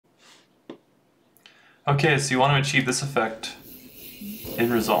Okay, so you want to achieve this effect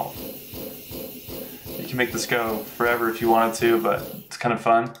in Resolve. You can make this go forever if you wanted to, but it's kind of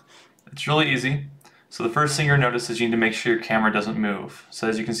fun. It's really easy. So the first thing you'll notice is you need to make sure your camera doesn't move. So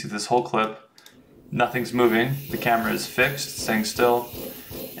as you can see this whole clip, nothing's moving. The camera is fixed, staying still,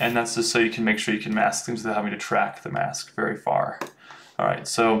 and that's just so you can make sure you can mask things without having to track the mask very far. Alright,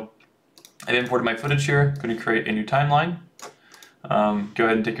 so I've imported my footage here. I'm going to create a new timeline. Go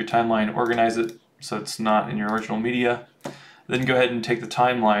ahead and take your timeline, organize it so it's not in your original media. Then go ahead and take the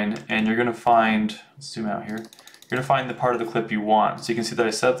timeline and you're going to find, let's zoom out here, you're going to find the part of the clip you want. So you can see that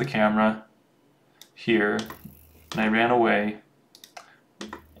I set up the camera here and I ran away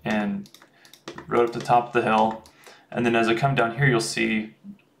and rode up the top of the hill, and then as I come down here you'll see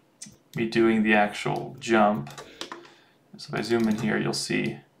me doing the actual jump. So if I zoom in here you'll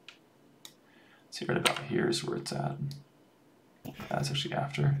see right about here is where it's at. That's actually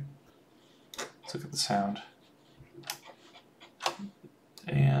after. Let's look at the sound.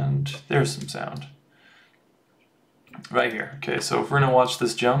 And there's some sound. Right here. Okay, so if we're going to watch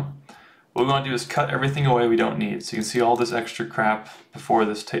this jump, what we want to do is cut everything away we don't need. So you can see all this extra crap before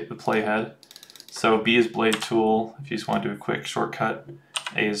this the playhead. So B is blade tool, if you just want to do a quick shortcut.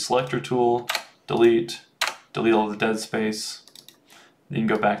 A is selector tool, delete all the dead space. Then you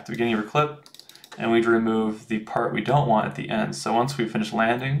can go back to the beginning of your clip, and we'd remove the part we don't want at the end. So once we finish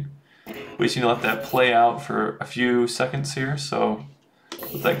landing, we just need to let that play out for a few seconds here. So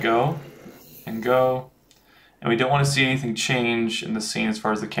let that go, and we don't want to see anything change in the scene as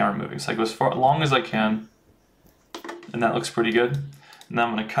far as the camera moving. So I go as long as I can, and that looks pretty good. And now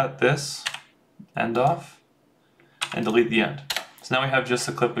I'm going to cut this end off and delete the end. So now we have just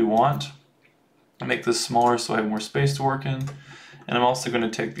the clip we want. I'll make this smaller so I have more space to work in. And I'm also going to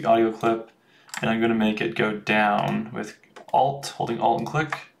take the audio clip and I'm going to make it go down with Alt, holding Alt and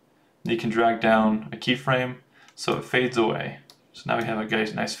click. And you can drag down a keyframe so it fades away. So now we have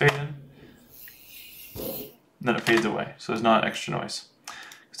a nice fade in. And then it fades away, so there's not extra noise.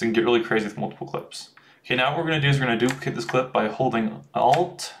 Because it can get really crazy with multiple clips. Okay, now what we're going to do is we're going to duplicate this clip by holding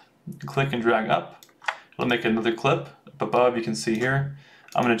Alt, click and drag up. It'll make another clip. Up above you can see here.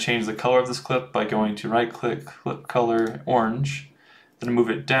 I'm going to change the color of this clip by going to right click, clip color, orange. Then move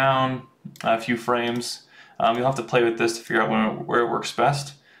it down a few frames. You'll have to play with this to figure out where it works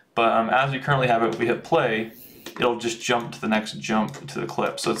best. But as we currently have it, if we hit play, it'll just jump to the next jump to the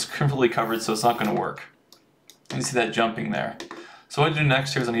clip. So it's completely covered, so it's not going to work. You can see that jumping there. So what I do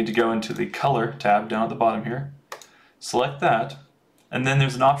next here is I need to go into the color tab down at the bottom here. Select that, and then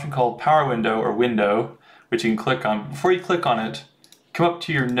there's an option called power window or window, which you can click on. Before you click on it, come up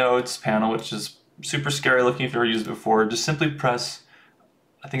to your nodes panel, which is super scary looking if you've never used it before. Just simply press,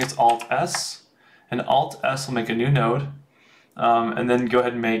 I think it's Alt S, and Alt S will make a new node, and then go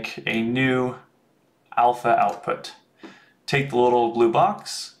ahead and make a new alpha output. Take the little blue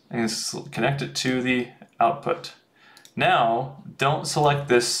box and connect it to the output. Now, don't select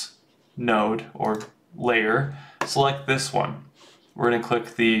this node or layer, select this one. We're going to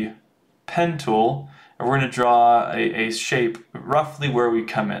click the pen tool and we're going to draw a shape roughly where we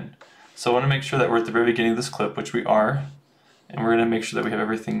come in. So I want to make sure that we're at the very beginning of this clip, which we are, and we're going to make sure that we have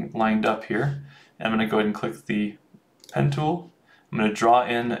everything lined up here. And I'm going to go ahead and click the pen tool. I'm going to draw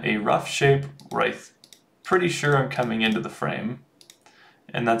in a rough shape where I'm pretty sure I'm coming into the frame,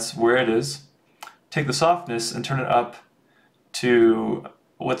 and that's where it is. Take the softness and turn it up to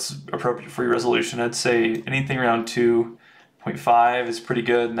what's appropriate for your resolution. I'd say anything around 2.5 is pretty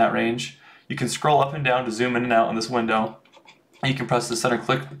good in that range. You can scroll up and down to zoom in and out on this window. And you can press the center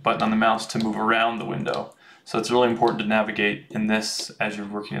click button on the mouse to move around the window. So it's really important to navigate in this as you're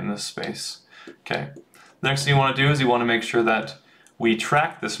working in this space. Okay. The next thing you want to do is you want to make sure that we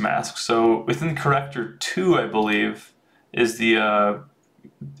track this mask. So within corrector 2, I believe, is the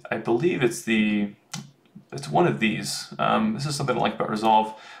it's one of these. This is something I like about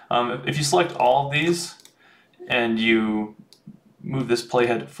Resolve. If you select all of these and you move this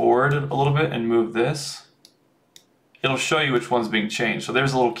playhead forward a little bit and move this, it'll show you which one's being changed. So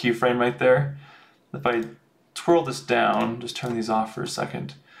there's a little keyframe right there. If I twirl this down, just turn these off for a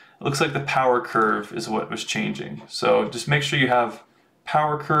second, it looks like the power curve is what was changing. So just make sure you have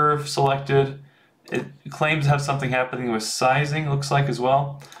power curve selected. It claims to have something happening with sizing, looks like, as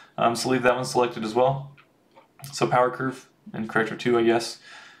well. So leave that one selected as well. So power curve and corrector 2, I guess.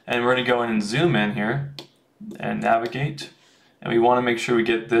 And we're going to go in and zoom in here and navigate. And we want to make sure we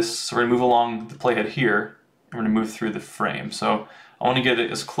get this. So we're going to move along the playhead here, and we're going to move through the frame. So I want to get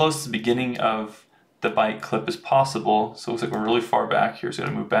it as close to the beginning of the bike clip as possible. So it looks like we're really far back here, so I'm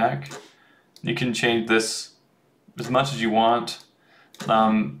going to move back. You can change this as much as you want.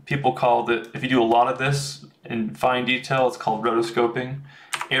 People call it, if you do a lot of this in fine detail, it's called rotoscoping.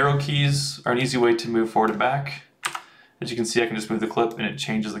 Arrow keys are an easy way to move forward and back. As you can see, I can just move the clip and it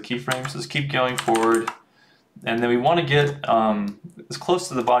changes the keyframe. So just keep going forward. And then we want to get as close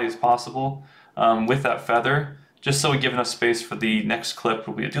to the body as possible with that feather, just so we give enough space for the next clip.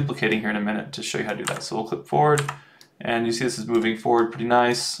 We'll be duplicating here in a minute to show you how to do that. So we'll clip forward, and you see this is moving forward pretty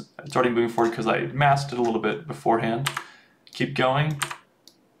nice. It's already moving forward because I masked it a little bit beforehand. Keep going.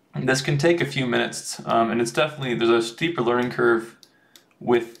 And this can take a few minutes, and it's definitely, there's a steeper learning curve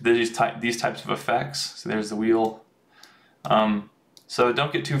with these types of effects. So there's the wheel. So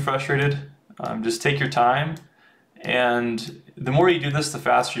don't get too frustrated. Just take your time, and the more you do this, the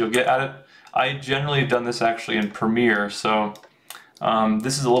faster you'll get at it. I generally have done this actually in Premiere, so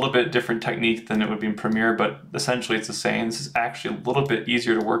this is a little bit different technique than it would be in Premiere, but essentially it's the same. This is actually a little bit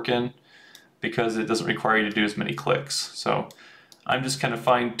easier to work in because it doesn't require you to do as many clicks. So I'm just kind of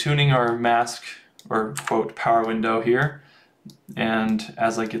fine-tuning our mask, or quote, power window here, and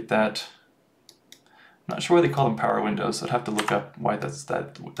as I get that, I'm not sure why they call them power windows, so I'd have to look up why that's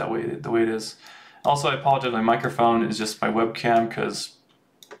the way it is. Also, I apologize, my microphone is just my webcam because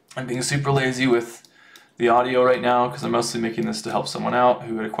I'm being super lazy with the audio right now because I'm mostly making this to help someone out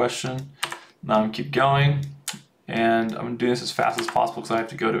who had a question. Keep going, and I'm doing this as fast as possible because I have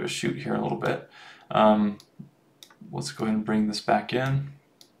to go to a shoot here in a little bit. Let's go ahead and bring this back in.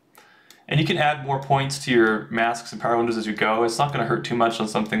 And you can add more points to your masks and power windows as you go. It's not going to hurt too much on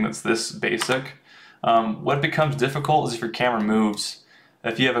something that's this basic. What becomes difficult is if your camera moves.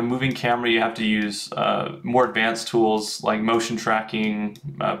 If you have a moving camera, you have to use more advanced tools like motion tracking,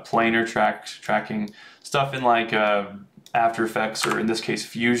 planar tracking, stuff in like After Effects, or in this case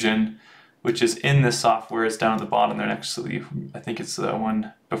Fusion, which is in this software. It's down at the bottom there next to the, I think it's the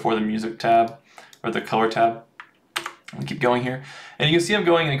one before the music tab, or the color tab. I'll keep going here. And you can see I'm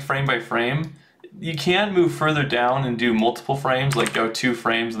going like frame by frame. You can move further down and do multiple frames, like go 2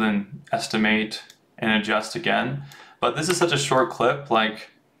 frames and then estimate and adjust again. But this is such a short clip, like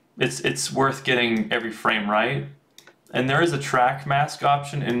it's worth getting every frame right. And there is a track mask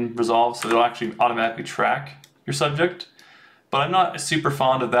option in Resolve, so it'll actually automatically track your subject. But I'm not super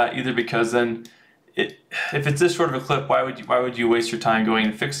fond of that either, because then if it's this short of a clip, why would you waste your time going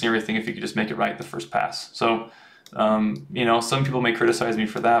and fixing everything if you could just make it right the first pass? So you know, some people may criticize me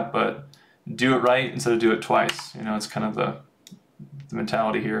for that, but do it right instead of do it twice. You know, it's kind of the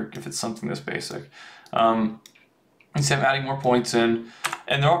mentality here if it's something this basic. You see I'm adding more points in,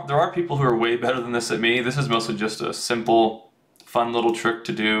 and there are people who are way better than this at me. This is mostly just a simple, fun little trick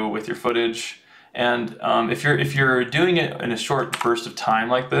to do with your footage. And if you're doing it in a short burst of time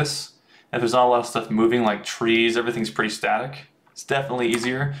like this, if there's not a lot of stuff moving like trees, everything's pretty static, it's definitely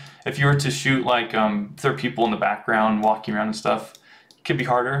easier. If you were to shoot like if there are people in the background walking around and stuff, it could be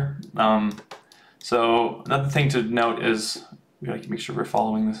harder. So another thing to note is, we gotta make sure we're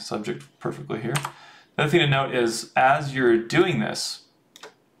following the subject perfectly here. Another thing to note is, as you're doing this,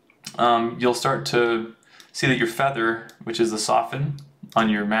 you'll start to see that your feather, which is the soften on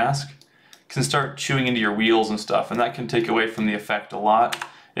your mask, can start chewing into your wheels and stuff, and that can take away from the effect a lot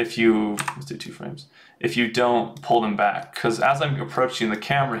if you, let's do 2 frames, if you don't pull them back. Because as I'm approaching the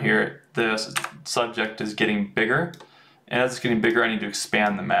camera here, the subject is getting bigger, and as it's getting bigger, I need to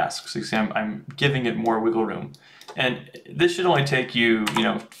expand the mask. So you see I'm giving it more wiggle room. And this should only take you,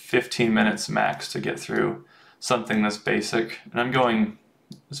 15 minutes max to get through something this basic. And I'm going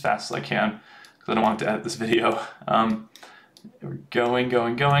as fast as I can because I don't want to edit this video. We're going.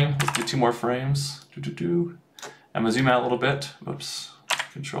 Let's do 2 more frames. I'm gonna zoom out a little bit. Whoops.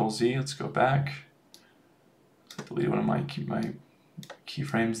 Control Z. Let's go back. Delete one of my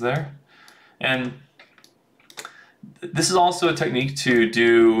keyframes there. And this is also a technique to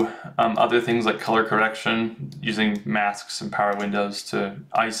do other things like color correction, using masks and power windows to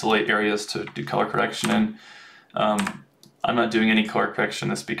isolate areas to do color correction in. I'm not doing any color correction in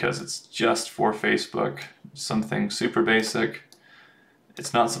this because it's just for Facebook, something super basic.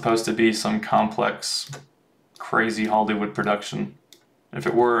 It's not supposed to be some complex, crazy Hollywood production. If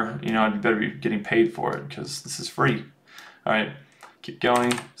it were, I'd better be getting paid for it because this is free. All right, keep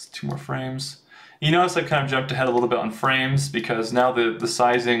going. It's 2 more frames. You notice I kind of jumped ahead a little bit on frames because now the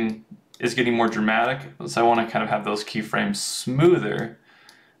sizing is getting more dramatic, so I want to kind of have those keyframes smoother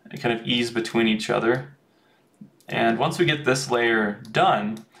and kind of ease between each other. And once we get this layer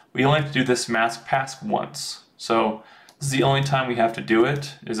done, we only have to do this mask pass once. So this is the only time we have to do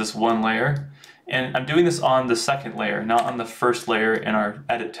it, is this one layer. And I'm doing this on the second layer, not on the first layer in our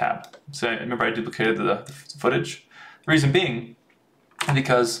edit tab. So remember I duplicated the footage? The reason being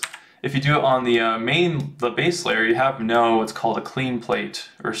because If you do it on the base layer, you have what's called a clean plate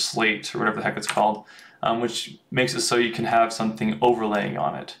or slate or whatever the heck it's called, which makes it so you can have something overlaying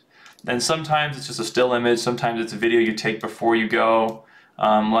on it. And sometimes it's just a still image, sometimes it's a video you take before you go.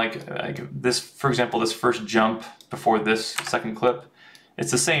 Like this, for example, this first jump before this second clip, it's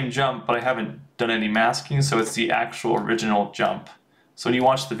the same jump, but I haven't done any masking, so it's the actual original jump. So when you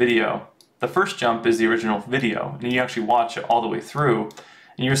watch the video, the first jump is the original video, and you actually watch it all the way through,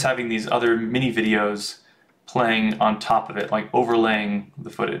 and you're just having these other mini videos playing on top of it, like overlaying the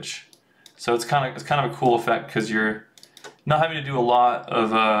footage. So it's kind of a cool effect because you're not having to do a lot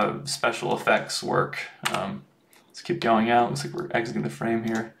of special effects work. Let's keep going out. Looks like we're exiting the frame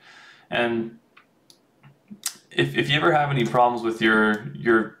here. And if you ever have any problems with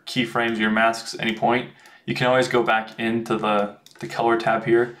your keyframes, your masks at any point, you can always go back into the color tab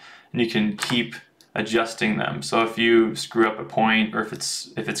here, and you can keep adjusting them. So if you screw up a point, or if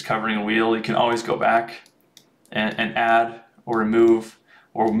it's covering a wheel, you can always go back and add or remove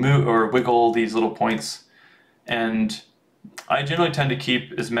or wiggle these little points. And I generally tend to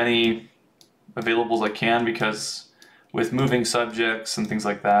keep as many available as I can, because with moving subjects and things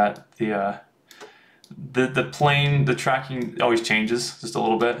like that, the tracking always changes just a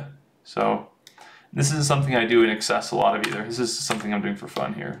little bit. So this isn't something I do in excess a lot of either. This is something I'm doing for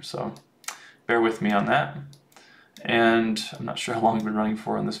fun here, so bear with me on that. And I'm not sure how long I've been running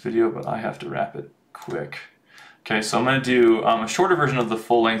for in this video, but I have to wrap it quick. Okay, so I'm going to do a shorter version of the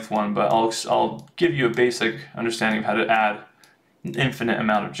full-length one, but I'll give you a basic understanding of how to add an infinite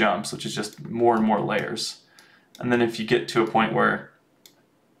amount of jumps, which is just more and more layers. And then if you get to a point where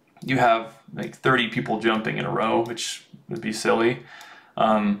you have like 30 people jumping in a row, which would be silly,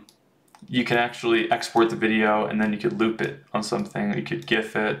 you can actually export the video, and then you could loop it on something. You could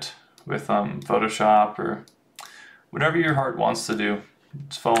GIF it with Photoshop or whatever your heart wants to do.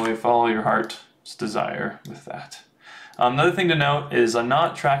 Just follow your heart's desire with that. Another thing to note is I'm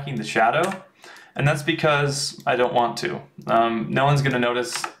not tracking the shadow, and that's because I don't want to. No one's going to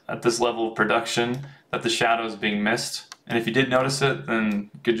notice at this level of production that the shadow is being missed, and if you did notice it,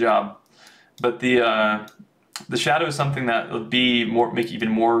 then good job. But the shadow is something that would make it even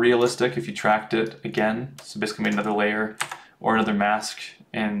more realistic if you tracked it again. So basically made another layer or another mask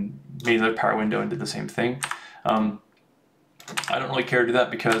and made another power window and did the same thing. I don't really care to do that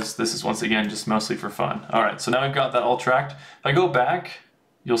because this is once again just mostly for fun. Alright, so now we've got that all tracked. If I go back,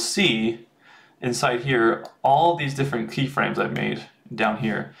 you'll see inside here all these different keyframes I've made down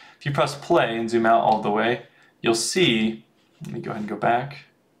here. If you press play and zoom out all the way, you'll see, let me go ahead and go back.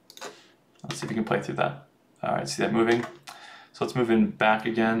 Let's see if we can play through that. Alright, see that moving? So let's move in back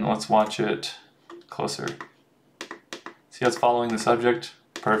again. Let's watch it closer. See how it's following the subject?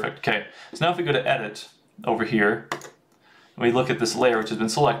 Perfect. Okay, so now if we go to edit over here, and we look at this layer which has been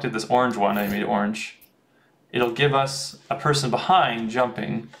selected, this orange one, I made it orange, it'll give us a person behind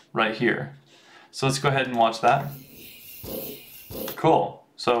jumping right here. So let's go ahead and watch that. Cool.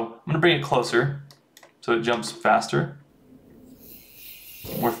 So I'm going to bring it closer so it jumps faster.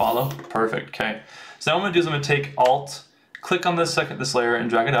 More follow. Perfect. Okay. So now what I'm going to do is I'm going to take Alt, click on this layer and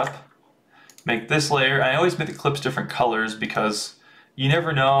drag it up. Make this layer, I always make the clips different colors because you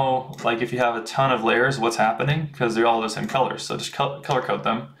never know, like if you have a ton of layers, what's happening, because they're all the same colors. So just color code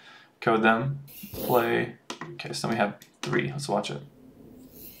them, play. Okay, so then we have 3. Let's watch it.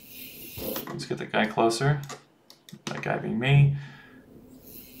 Let's get the guy closer. That guy being me.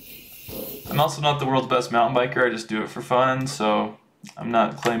 I'm also not the world's best mountain biker, I just do it for fun, so I'm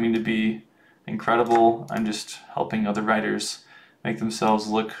not claiming to be incredible. I'm just helping other writers make themselves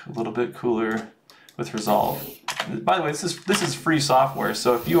look a little bit cooler with Resolve. By the way, this is free software,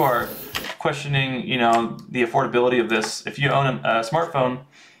 so if you are questioning, the affordability of this, if you own a smartphone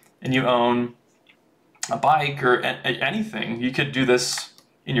and you own a bike or anything, you could do this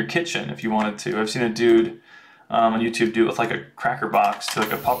in your kitchen if you wanted to. I've seen a dude on YouTube do it with like a cracker box to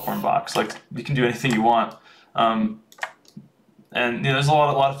like a popcorn box. Like, you can do anything you want. And there's a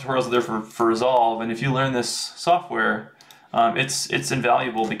lot of tutorials out there for Resolve, and if you learn this software, it's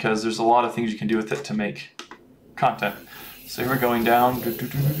invaluable because there's a lot of things you can do with it to make content. So here we're going down,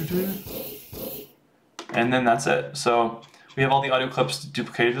 and then that's it. So we have all the audio clips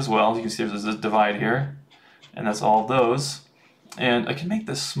duplicated as well. You can see there's a divide here, and that's all of those. And I can make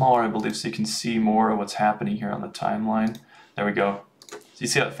this smaller, I believe, so you can see more of what's happening here on the timeline. There we go. So you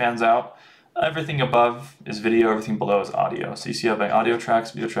see how it fans out? Everything above is video, everything below is audio. So you see how my audio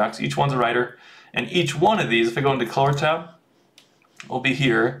tracks, video tracks, each one's a writer. And each one of these, if I go into color tab, will be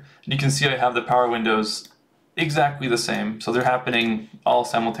here. And you can see I have the power windows exactly the same. So they're happening all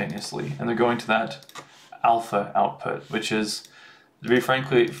simultaneously. And they're going to that alpha output, which is To be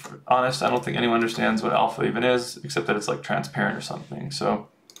frankly honest, I don't think anyone understands what alpha even is, except that it's like transparent or something. So,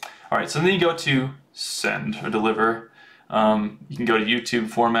 all right, so then you go to send or deliver. You can go to YouTube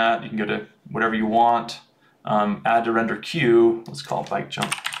format, you can go to whatever you want. Add to render queue, let's call it bike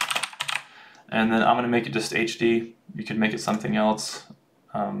jump. And then I'm gonna make it just HD. You could make it something else.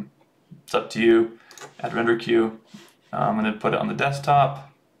 It's up to you. Add render queue. I'm gonna put it on the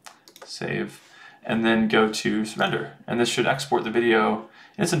desktop, save, and then go to render. And this should export the video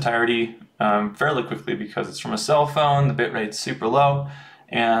in its entirety fairly quickly because it's from a cell phone, the bitrate's super low,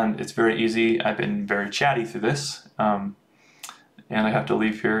 and it's very easy. I've been very chatty through this, and I have to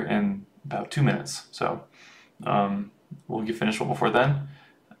leave here in about 2 minutes. So we'll get finished well before then.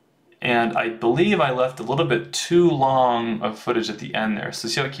 And I believe I left a little bit too long of footage at the end there. So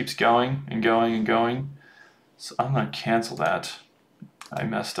see how it keeps going and going and going? So I'm gonna cancel that. I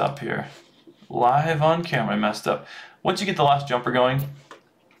messed up here. Live on camera, I messed up. Once you get the last jumper going,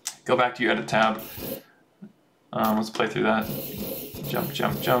 go back to your edit tab. Let's play through that. Jump,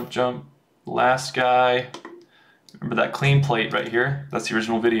 jump, jump, jump. Last guy. Remember that clean plate right here? That's the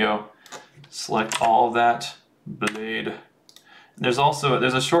original video. Select all of that. Blade. There's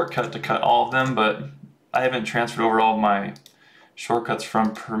a shortcut to cut all of them, but I haven't transferred over all of my shortcuts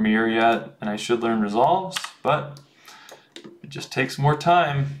from Premiere yet, and I should learn Resolves, but it just takes more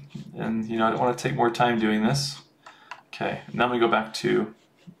time. And I don't want to take more time doing this. Okay, now I'm going to go back to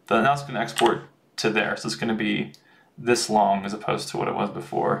now it's going to export to there, so it's going to be this long as opposed to what it was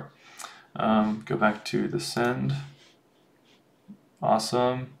before. Go back to the send.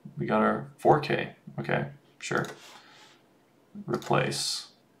 Awesome. We got our 4K. Okay, sure.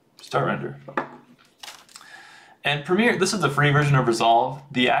 Replace. Start render. And Premiere, this is the free version of Resolve.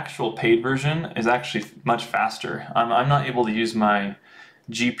 The actual paid version is actually much faster. I'm not able to use my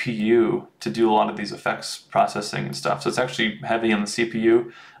GPU to do a lot of these effects processing and stuff, so it's actually heavy on the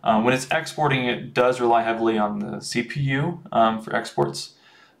CPU. When it's exporting, it does rely heavily on the CPU for exports,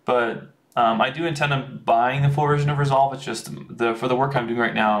 but I do intend on buying the full version of Resolve. It's just for the work I'm doing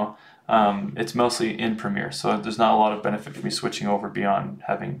right now, it's mostly in Premiere, so there's not a lot of benefit for me switching over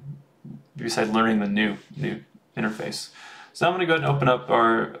besides learning the new interface. So I'm going to go ahead and open up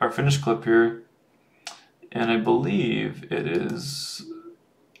our finished clip here, and I believe it is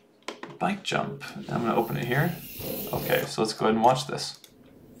bike jump. I'm going to open it here. Okay, so let's go ahead and watch this.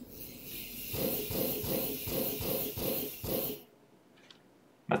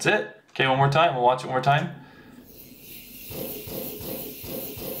 That's it. Okay, one more time. We'll watch it one more time.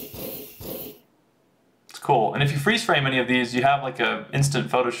 It's cool. And if you freeze frame any of these, you have like a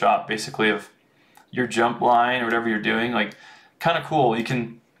instant Photoshop basically of your jump line or whatever you're doing. Like, kind of cool. You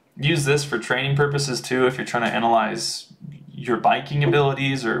can use this for training purposes too if you're trying to analyze your biking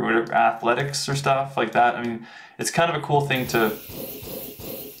abilities or whatever, athletics or stuff like that. I mean, it's kind of a cool thing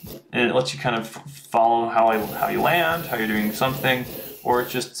and it lets you kind of follow how you land, how you're doing something, or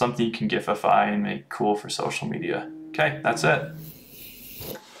it's just something you can gifify and make cool for social media. Okay, that's it.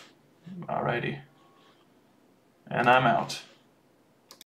 Alrighty. And I'm out.